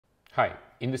Hi,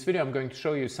 in this video I'm going to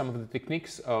show you some of the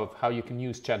techniques of how you can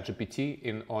use ChatGPT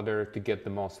in order to get the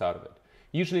most out of it.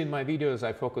 Usually in my videos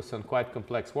I focus on quite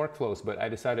complex workflows, but I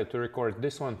decided to record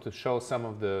this one to show some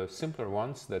of the simpler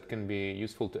ones that can be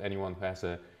useful to anyone who has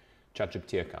a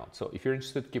ChatGPT account. So if you're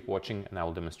interested, keep watching and I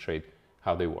will demonstrate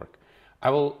how they work. I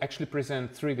will actually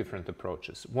present three different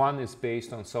approaches. One is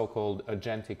based on so-called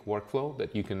agentic workflow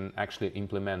that you can actually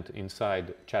implement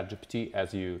inside ChatGPT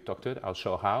as you talk to it. I'll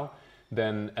show how.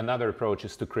 Then another approach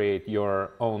is to create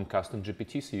your own custom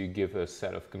GPT. So you give a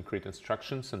set of concrete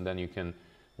instructions and then you can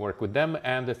work with them.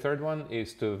 And the third one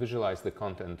is to visualize the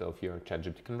content of your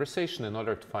ChatGPT conversation in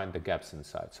order to find the gaps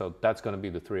inside. So that's going to be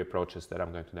the three approaches that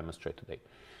I'm going to demonstrate today.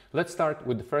 Let's start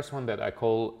with the first one that I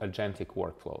call agentic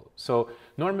workflow. So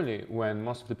normally when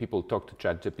most of the people talk to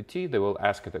ChatGPT, they will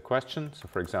ask it a question. So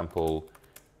for example,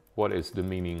 what is the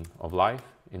meaning of life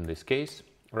in this case?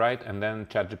 Right, and then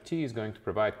ChatGPT is going to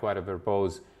provide quite a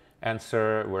verbose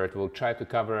answer where it will try to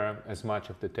cover as much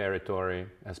of the territory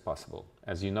as possible.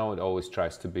 As you know, it always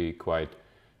tries to be quite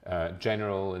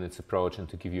general in its approach and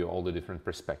to give you all the different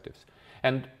perspectives.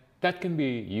 And that can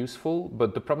be useful,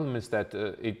 but the problem is that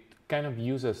it kind of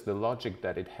uses the logic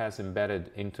that it has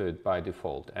embedded into it by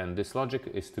default. And this logic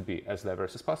is to be as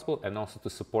diverse as possible and also to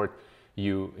support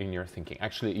you in your thinking.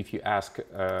 Actually, if you ask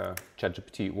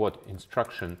ChatGPT what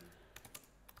instruction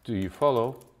do you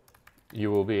follow, you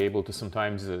will be able to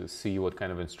sometimes see what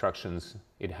kind of instructions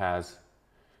it has.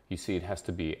 You see it has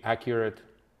to be accurate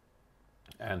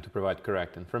and to provide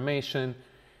correct information.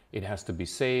 It has to be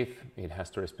safe. It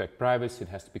has to respect privacy. It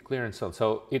has to be clear and so on.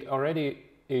 So it already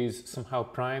is somehow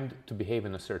primed to behave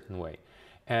in a certain way.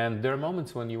 And there are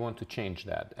moments when you want to change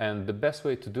that. And the best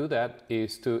way to do that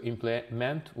is to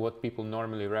implement what people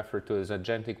normally refer to as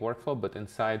agentic workflow, but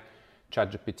inside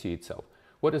ChatGPT itself.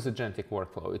 What is agentic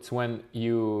workflow? It's when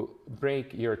you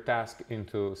break your task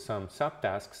into some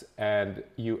subtasks and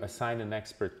you assign an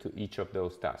expert to each of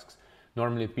those tasks.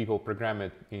 Normally people program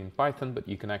it in Python, but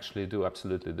you can actually do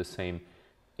absolutely the same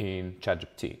in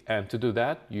ChatGPT. And to do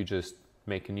that, you just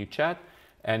make a new chat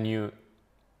and you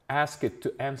ask it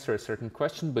to answer a certain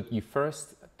question, but you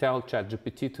first tell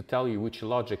ChatGPT to tell you which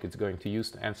logic it's going to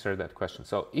use to answer that question.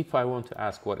 So if I want to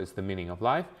ask what is the meaning of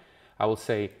life, I will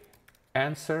say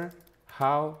answer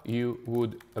how you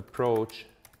would approach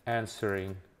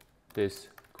answering this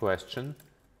question.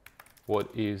 What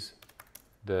is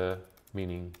the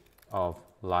meaning of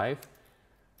life?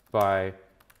 By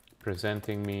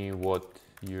presenting me what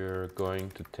you're going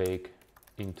to take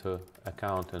into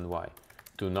account and why.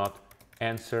 Do not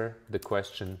answer the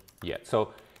question yet.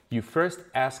 So you first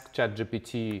ask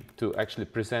ChatGPT to actually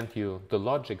present you the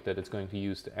logic that it's going to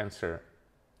use to answer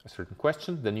a certain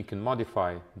question. Then you can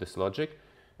modify this logic.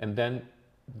 And then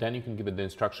you can give it the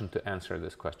instruction to answer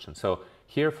this question. So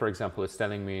here, for example, it's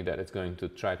telling me that it's going to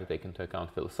try to take into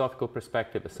account philosophical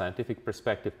perspective, a scientific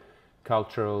perspective,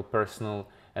 cultural, personal,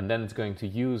 and then it's going to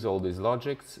use all these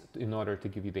logics in order to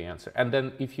give you the answer. And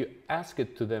then if you ask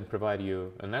it to then provide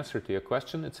you an answer to your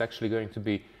question, it's actually going to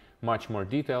be much more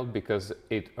detailed because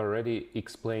it already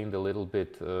explained a little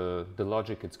bit the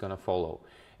logic it's going to follow.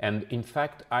 And in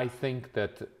fact, I think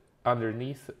that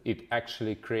underneath it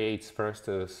actually creates first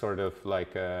a sort of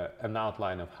like an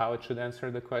outline of how it should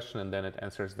answer the question, and then it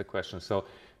answers the question. So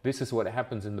this is what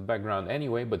happens in the background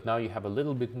anyway, but now you have a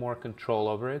little bit more control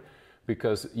over it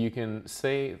because you can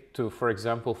say to, for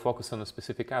example, focus on a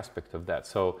specific aspect of that.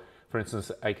 So for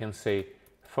instance, I can say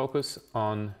focus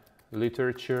on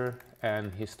literature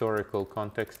and historical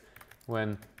context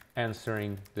when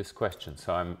answering this question.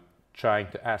 So I'm trying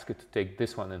to ask it to take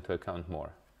this one into account more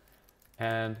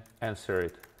and answer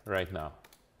it right now.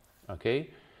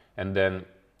 Okay, and then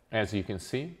as you can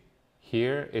see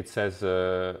here it says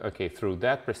okay, through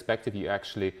that perspective you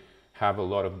actually have a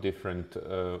lot of different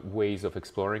ways of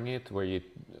exploring it, where you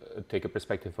take a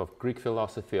perspective of Greek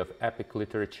philosophy, of epic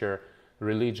literature,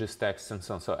 religious texts and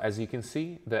so on. So as you can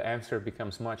see, the answer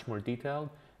becomes much more detailed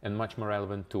and much more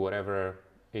relevant to whatever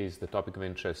is the topic of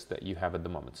interest that you have at the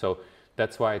moment. So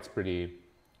that's why it's pretty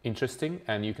interesting,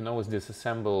 and you can always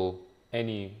disassemble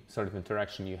any sort of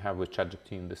interaction you have with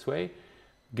ChatGPT in this way,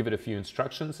 give it a few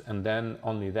instructions, and then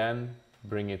only then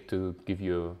bring it to give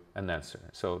you an answer.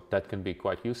 So that can be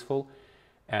quite useful.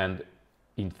 And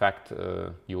in fact,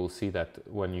 you will see that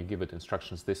when you give it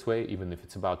instructions this way, even if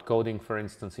it's about coding, for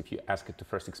instance, if you ask it to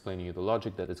first explain you the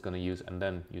logic that it's going to use and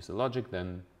then use the logic,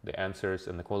 then the answers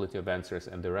and the quality of answers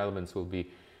and the relevance will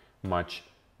be much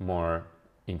more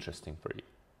interesting for you.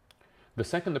 The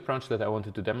second approach that I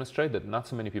wanted to demonstrate that not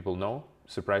so many people know,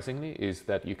 surprisingly, is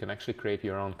that you can actually create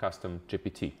your own custom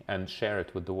GPT and share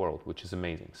it with the world, which is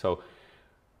amazing. So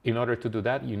in order to do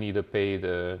that, you need a paid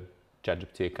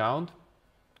ChatGPT account,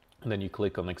 and then you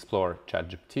click on Explore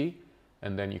ChatGPT,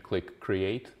 and then you click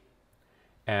Create.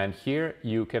 And here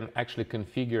you can actually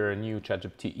configure a new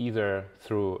ChatGPT either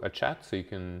through a chat, so you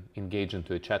can engage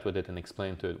into a chat with it and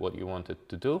explain to it what you want it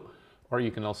to do, or you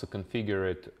can also configure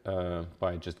it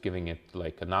by just giving it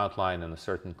like an outline and a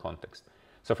certain context.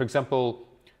 So for example,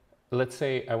 let's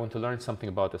say I want to learn something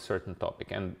about a certain topic,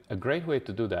 and a great way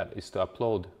to do that is to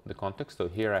upload the context. So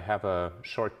here I have a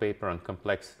short paper on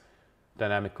complex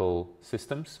dynamical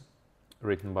systems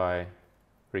written by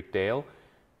Rick Dale,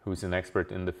 who's an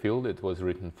expert in the field. It was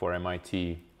written for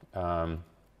MIT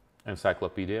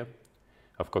Encyclopedia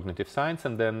of Cognitive Science,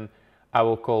 and then I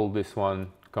will call this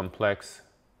one Complex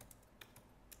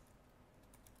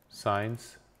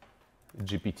Science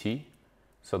GPT.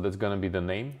 So that's going to be the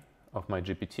name of my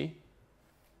GPT.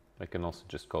 I can also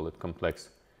just call it Complex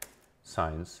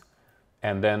Science.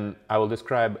 And then I will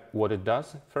describe what it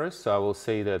does first. So I will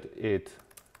say that it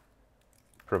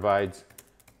provides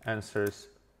answers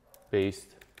based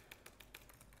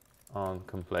on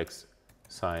complex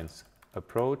science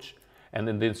approach. And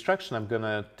in the instruction, I'm going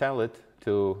to tell it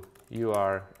to, you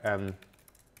are an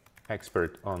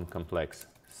expert on complex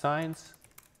science.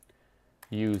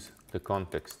 Use the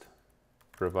context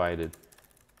provided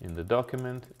in the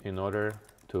document in order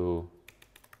to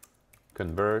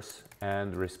converse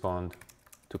and respond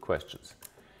to questions.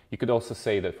 You could also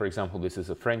say that, for example, this is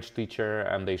a French teacher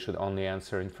and they should only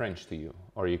answer in French to you.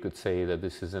 Or you could say that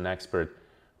this is an expert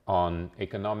on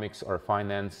economics or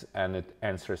finance and it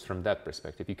answers from that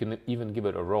perspective. You can even give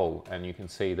it a role, and you can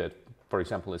say that, for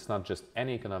example, it's not just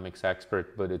any economics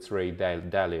expert, but it's Ray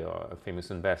Dalio, a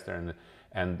famous investor,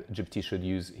 and GPT should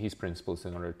use his principles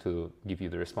in order to give you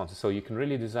the responses. So you can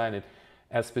really design it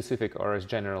as specific or as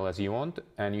general as you want,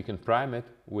 and you can prime it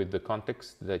with the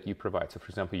context that you provide. So for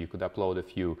example, you could upload a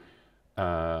few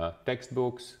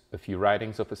textbooks, a few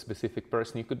writings of a specific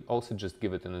person. You could also just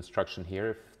give it an instruction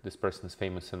here. If this person is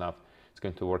famous enough, it's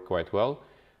going to work quite well.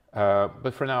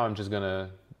 But for now, I'm just going to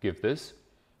give this,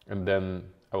 and then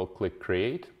I will click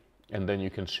Create, and then you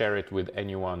can share it with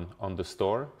anyone on the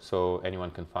store, so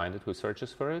anyone can find it who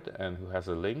searches for it and who has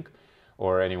a link,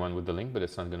 or anyone with the link, but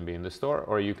it's not going to be in the store.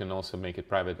 Or you can also make it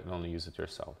private and only use it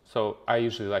yourself. So I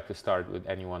usually like to start with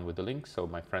anyone with the link, so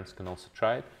my friends can also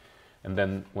try it. And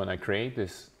then when I create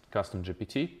this custom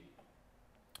GPT,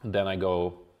 then I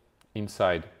go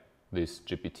inside this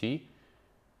GPT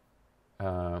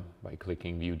by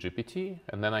clicking View GPT,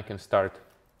 and then I can start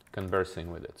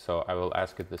conversing with it. So I will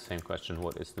ask it the same question: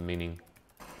 what is the meaning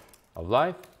of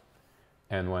life?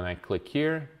 And when I click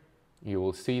here, you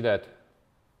will see that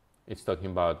it's talking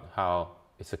about how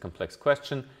it's a complex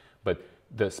question, but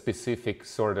the specific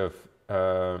sort of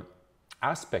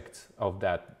aspects of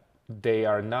that, they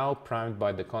are now primed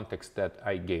by the context that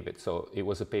I gave it. So it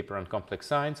was a paper on complex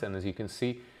science, and as you can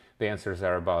see, the answers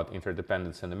are about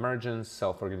interdependence and emergence,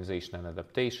 self-organization and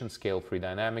adaptation, scale-free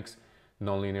dynamics,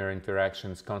 nonlinear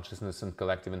interactions, consciousness and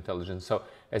collective intelligence. So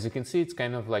as you can see, it's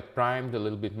kind of like primed a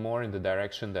little bit more in the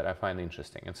direction that I find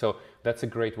interesting. And so that's a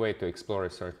great way to explore a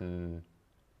certain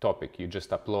topic. You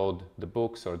just upload the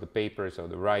books or the papers or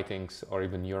the writings or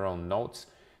even your own notes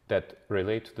that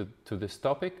relate to this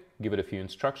topic, give it a few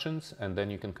instructions, and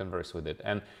then you can converse with it.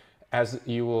 And as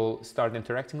you will start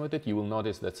interacting with it, you will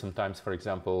notice that sometimes, for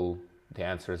example, the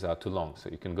answers are too long. So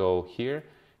you can go here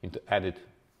into Edit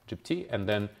GPT, and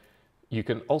then you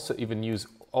can also even use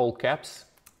all caps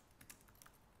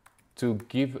to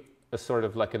give a sort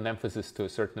of like an emphasis to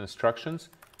certain instructions,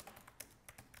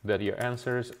 that your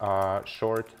answers are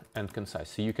short and concise.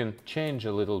 So you can change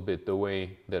a little bit the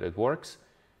way that it works,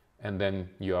 and then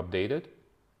you update it,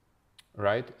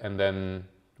 right? And then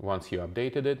once you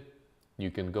updated it, you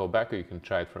can go back, or you can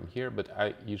try it from here, but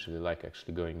I usually like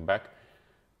actually going back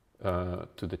to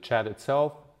the chat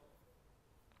itself,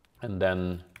 and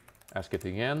then ask it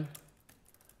again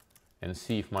and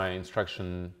see if my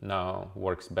instruction now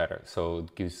works better. So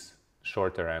it gives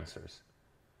shorter answers.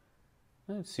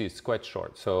 Let's see, it's quite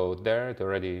short. So there it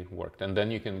already worked. And then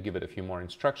you can give it a few more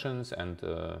instructions, and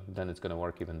then it's going to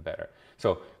work even better.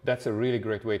 So that's a really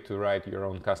great way to write your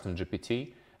own custom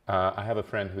GPT. I have a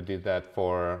friend who did that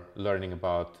for learning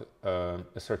about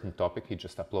a certain topic. He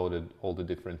just uploaded all the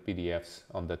different PDFs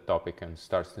on that topic and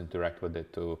starts to interact with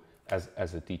it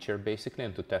as a teacher, basically,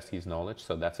 and to test his knowledge.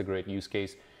 So that's a great use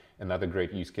case. Another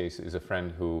great use case is a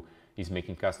friend who is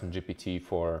making custom GPT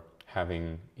for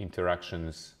having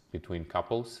interactions between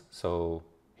couples. So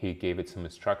he gave it some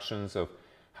instructions of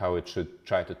how it should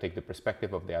try to take the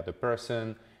perspective of the other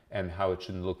person, and how it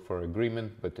shouldn't look for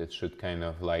agreement, but it should kind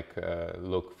of like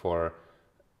look for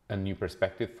a new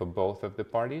perspective for both of the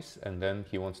parties, and then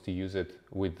he wants to use it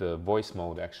with the voice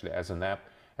mode actually as an app,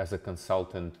 as a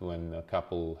consultant when a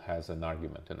couple has an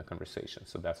argument in a conversation.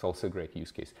 So that's also a great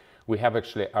use case. We have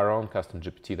actually our own custom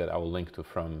GPT that I will link to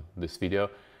from this video,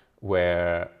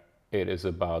 where it is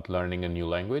about learning a new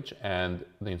language, and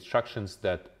the instructions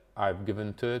that I've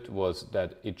given to it was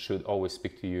that it should always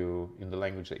speak to you in the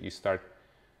language that you start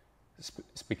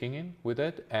speaking in with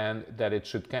it, and that it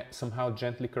should somehow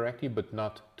gently correct you, but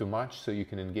not too much, so you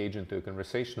can engage into a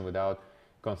conversation without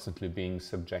constantly being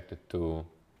subjected to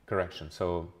correction.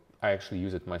 So I actually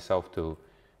use it myself to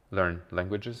learn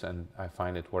languages, and I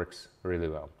find it works really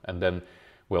well. And then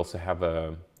we also have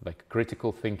a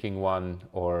critical thinking one,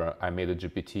 or I made a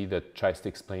GPT that tries to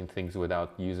explain things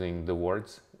without using the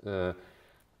words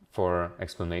for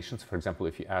explanations. For example,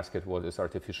 if you ask it what is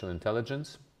artificial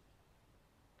intelligence,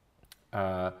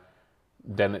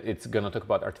 then it's going to talk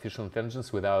about artificial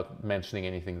intelligence without mentioning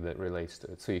anything that relates to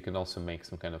it. So you can also make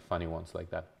some kind of funny ones like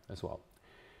that as well.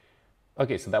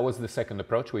 Okay, so that was the second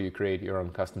approach, where you create your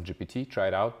own custom GPT. Try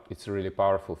it out. It's a really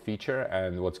powerful feature,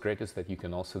 and what's great is that you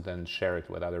can also then share it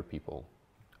with other people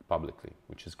publicly,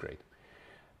 which is great.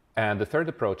 And the third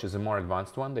approach is a more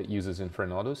advanced one that uses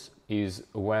InfraNodus, is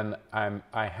when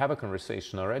I have a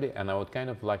conversation already and I would kind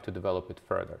of like to develop it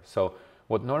further. So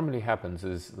what normally happens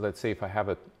is, let's say if I have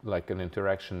an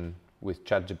interaction with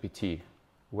ChatGPT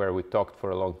where we talked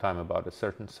for a long time about a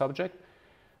certain subject,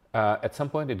 at some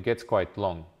point it gets quite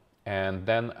long, and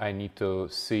then I need to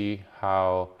see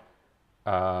how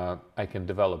I can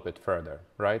develop it further,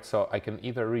 right? So I can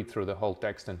either read through the whole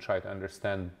text and try to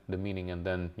understand the meaning and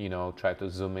then, try to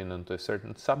zoom in onto a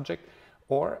certain subject,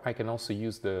 or I can also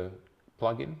use the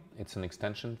plugin. It's an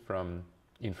extension from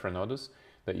InfraNodus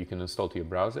that you can install to your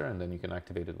browser, and then you can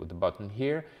activate it with the button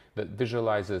here that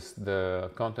visualizes the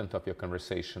content of your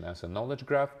conversation as a knowledge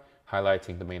graph,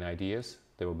 highlighting the main ideas.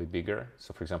 They will be bigger.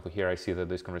 So for example, here I see that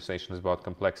this conversation is about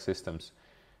complex systems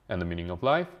and the meaning of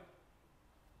life.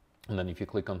 And then if you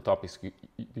click on topics,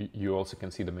 you also can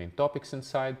see the main topics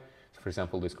inside. So for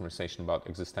example, this conversation about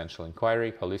existential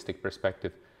inquiry, holistic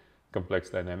perspective, complex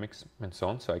dynamics, and so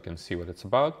on. So I can see what it's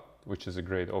about, which is a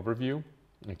great overview.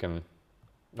 You can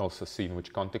also see in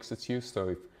which context it's used. So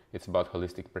if it's about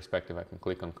holistic perspective, I can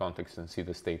click on context and see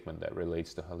the statement that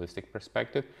relates to holistic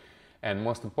perspective. And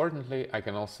most importantly, I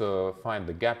can also find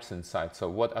the gaps inside. So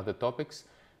what are the topics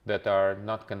that are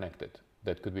not connected,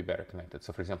 that could be better connected?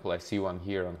 So for example, I see one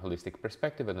here on holistic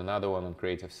perspective and another one on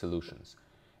creative solutions.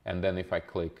 And then if I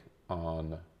click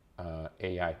on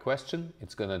AI question,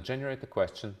 it's going to generate a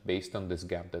question based on this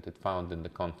gap that it found in the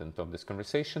content of this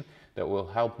conversation that will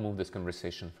help move this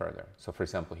conversation further. So for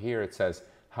example, here it says,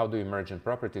 how do emergent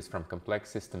properties from complex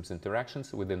systems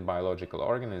interactions within biological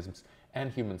organisms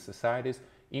and human societies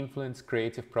influence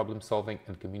creative problem solving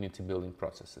and community building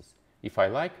processes? If I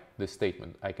like this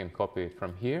statement, I can copy it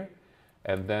from here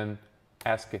and then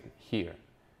ask it here.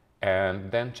 And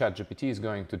then ChatGPT is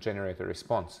going to generate a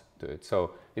response to it.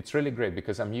 So it's really great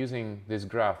because I'm using this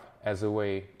graph as a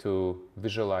way to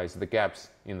visualize the gaps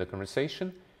in the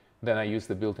conversation. Then I use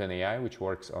the built-in AI, which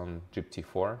works on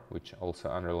GPT-4, which also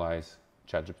underlies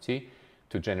ChatGPT,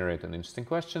 to generate an interesting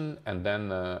question. And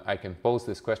then I can pose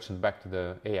this question back to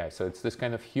the AI. So it's this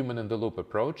kind of human-in-the-loop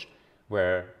approach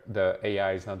where the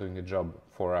AI is not doing the job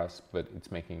for us, but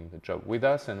it's making the job with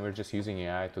us. And we're just using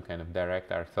AI to kind of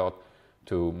direct our thought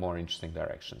to more interesting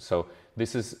directions. So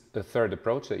this is the third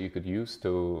approach that you could use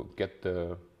to get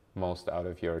the most out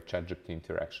of your ChatGPT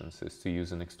interactions, is to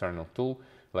use an external tool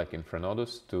like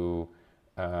InfraNodus to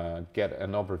get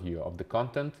an overview of the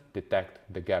content, detect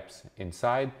the gaps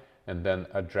inside, and then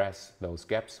address those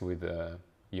gaps with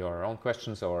your own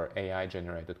questions or AI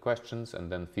generated questions,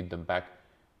 and then feed them back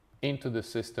into the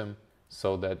system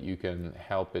so that you can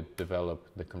help it develop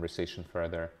the conversation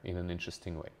further in an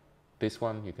interesting way. This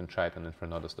one, you can try it on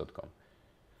infranodus.com.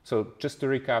 So just to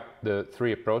recap the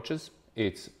three approaches,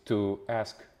 it's to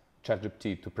ask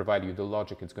ChatGPT to provide you the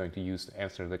logic it's going to use to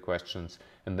answer the questions,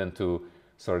 and then to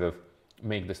sort of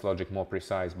make this logic more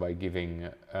precise by giving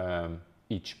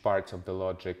each part of the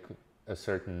logic a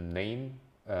certain name,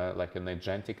 like an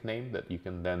agentic name that you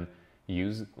can then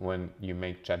use when you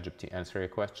make ChatGPT answer a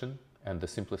question. And the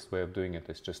simplest way of doing it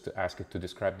is just to ask it to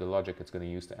describe the logic it's going to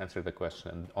use to answer the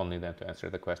question, and only then to answer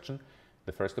the question.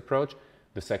 The first approach.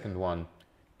 The second one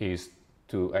is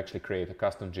to actually create a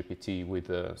custom GPT with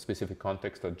a specific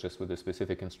context, or just with a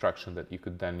specific instruction that you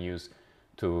could then use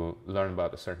to learn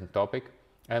about a certain topic.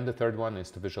 And the third one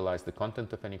is to visualize the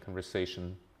content of any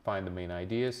conversation, find the main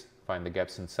ideas, find the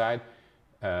gaps inside,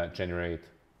 generate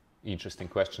interesting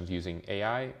questions using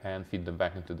AI, and feed them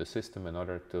back into the system in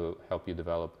order to help you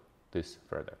develop this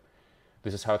further.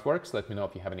 This is how it works. Let me know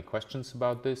if you have any questions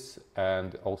about this,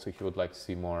 and also if you would like to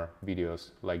see more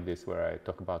videos like this where I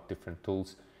talk about different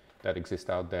tools that exist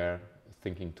out there,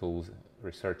 thinking tools,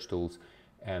 research tools,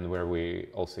 and where we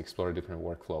also explore different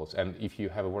workflows. And if you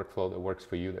have a workflow that works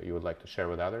for you that you would like to share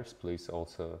with others, please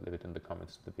also leave it in the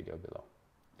comments of the video below.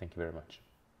 Thank you very much.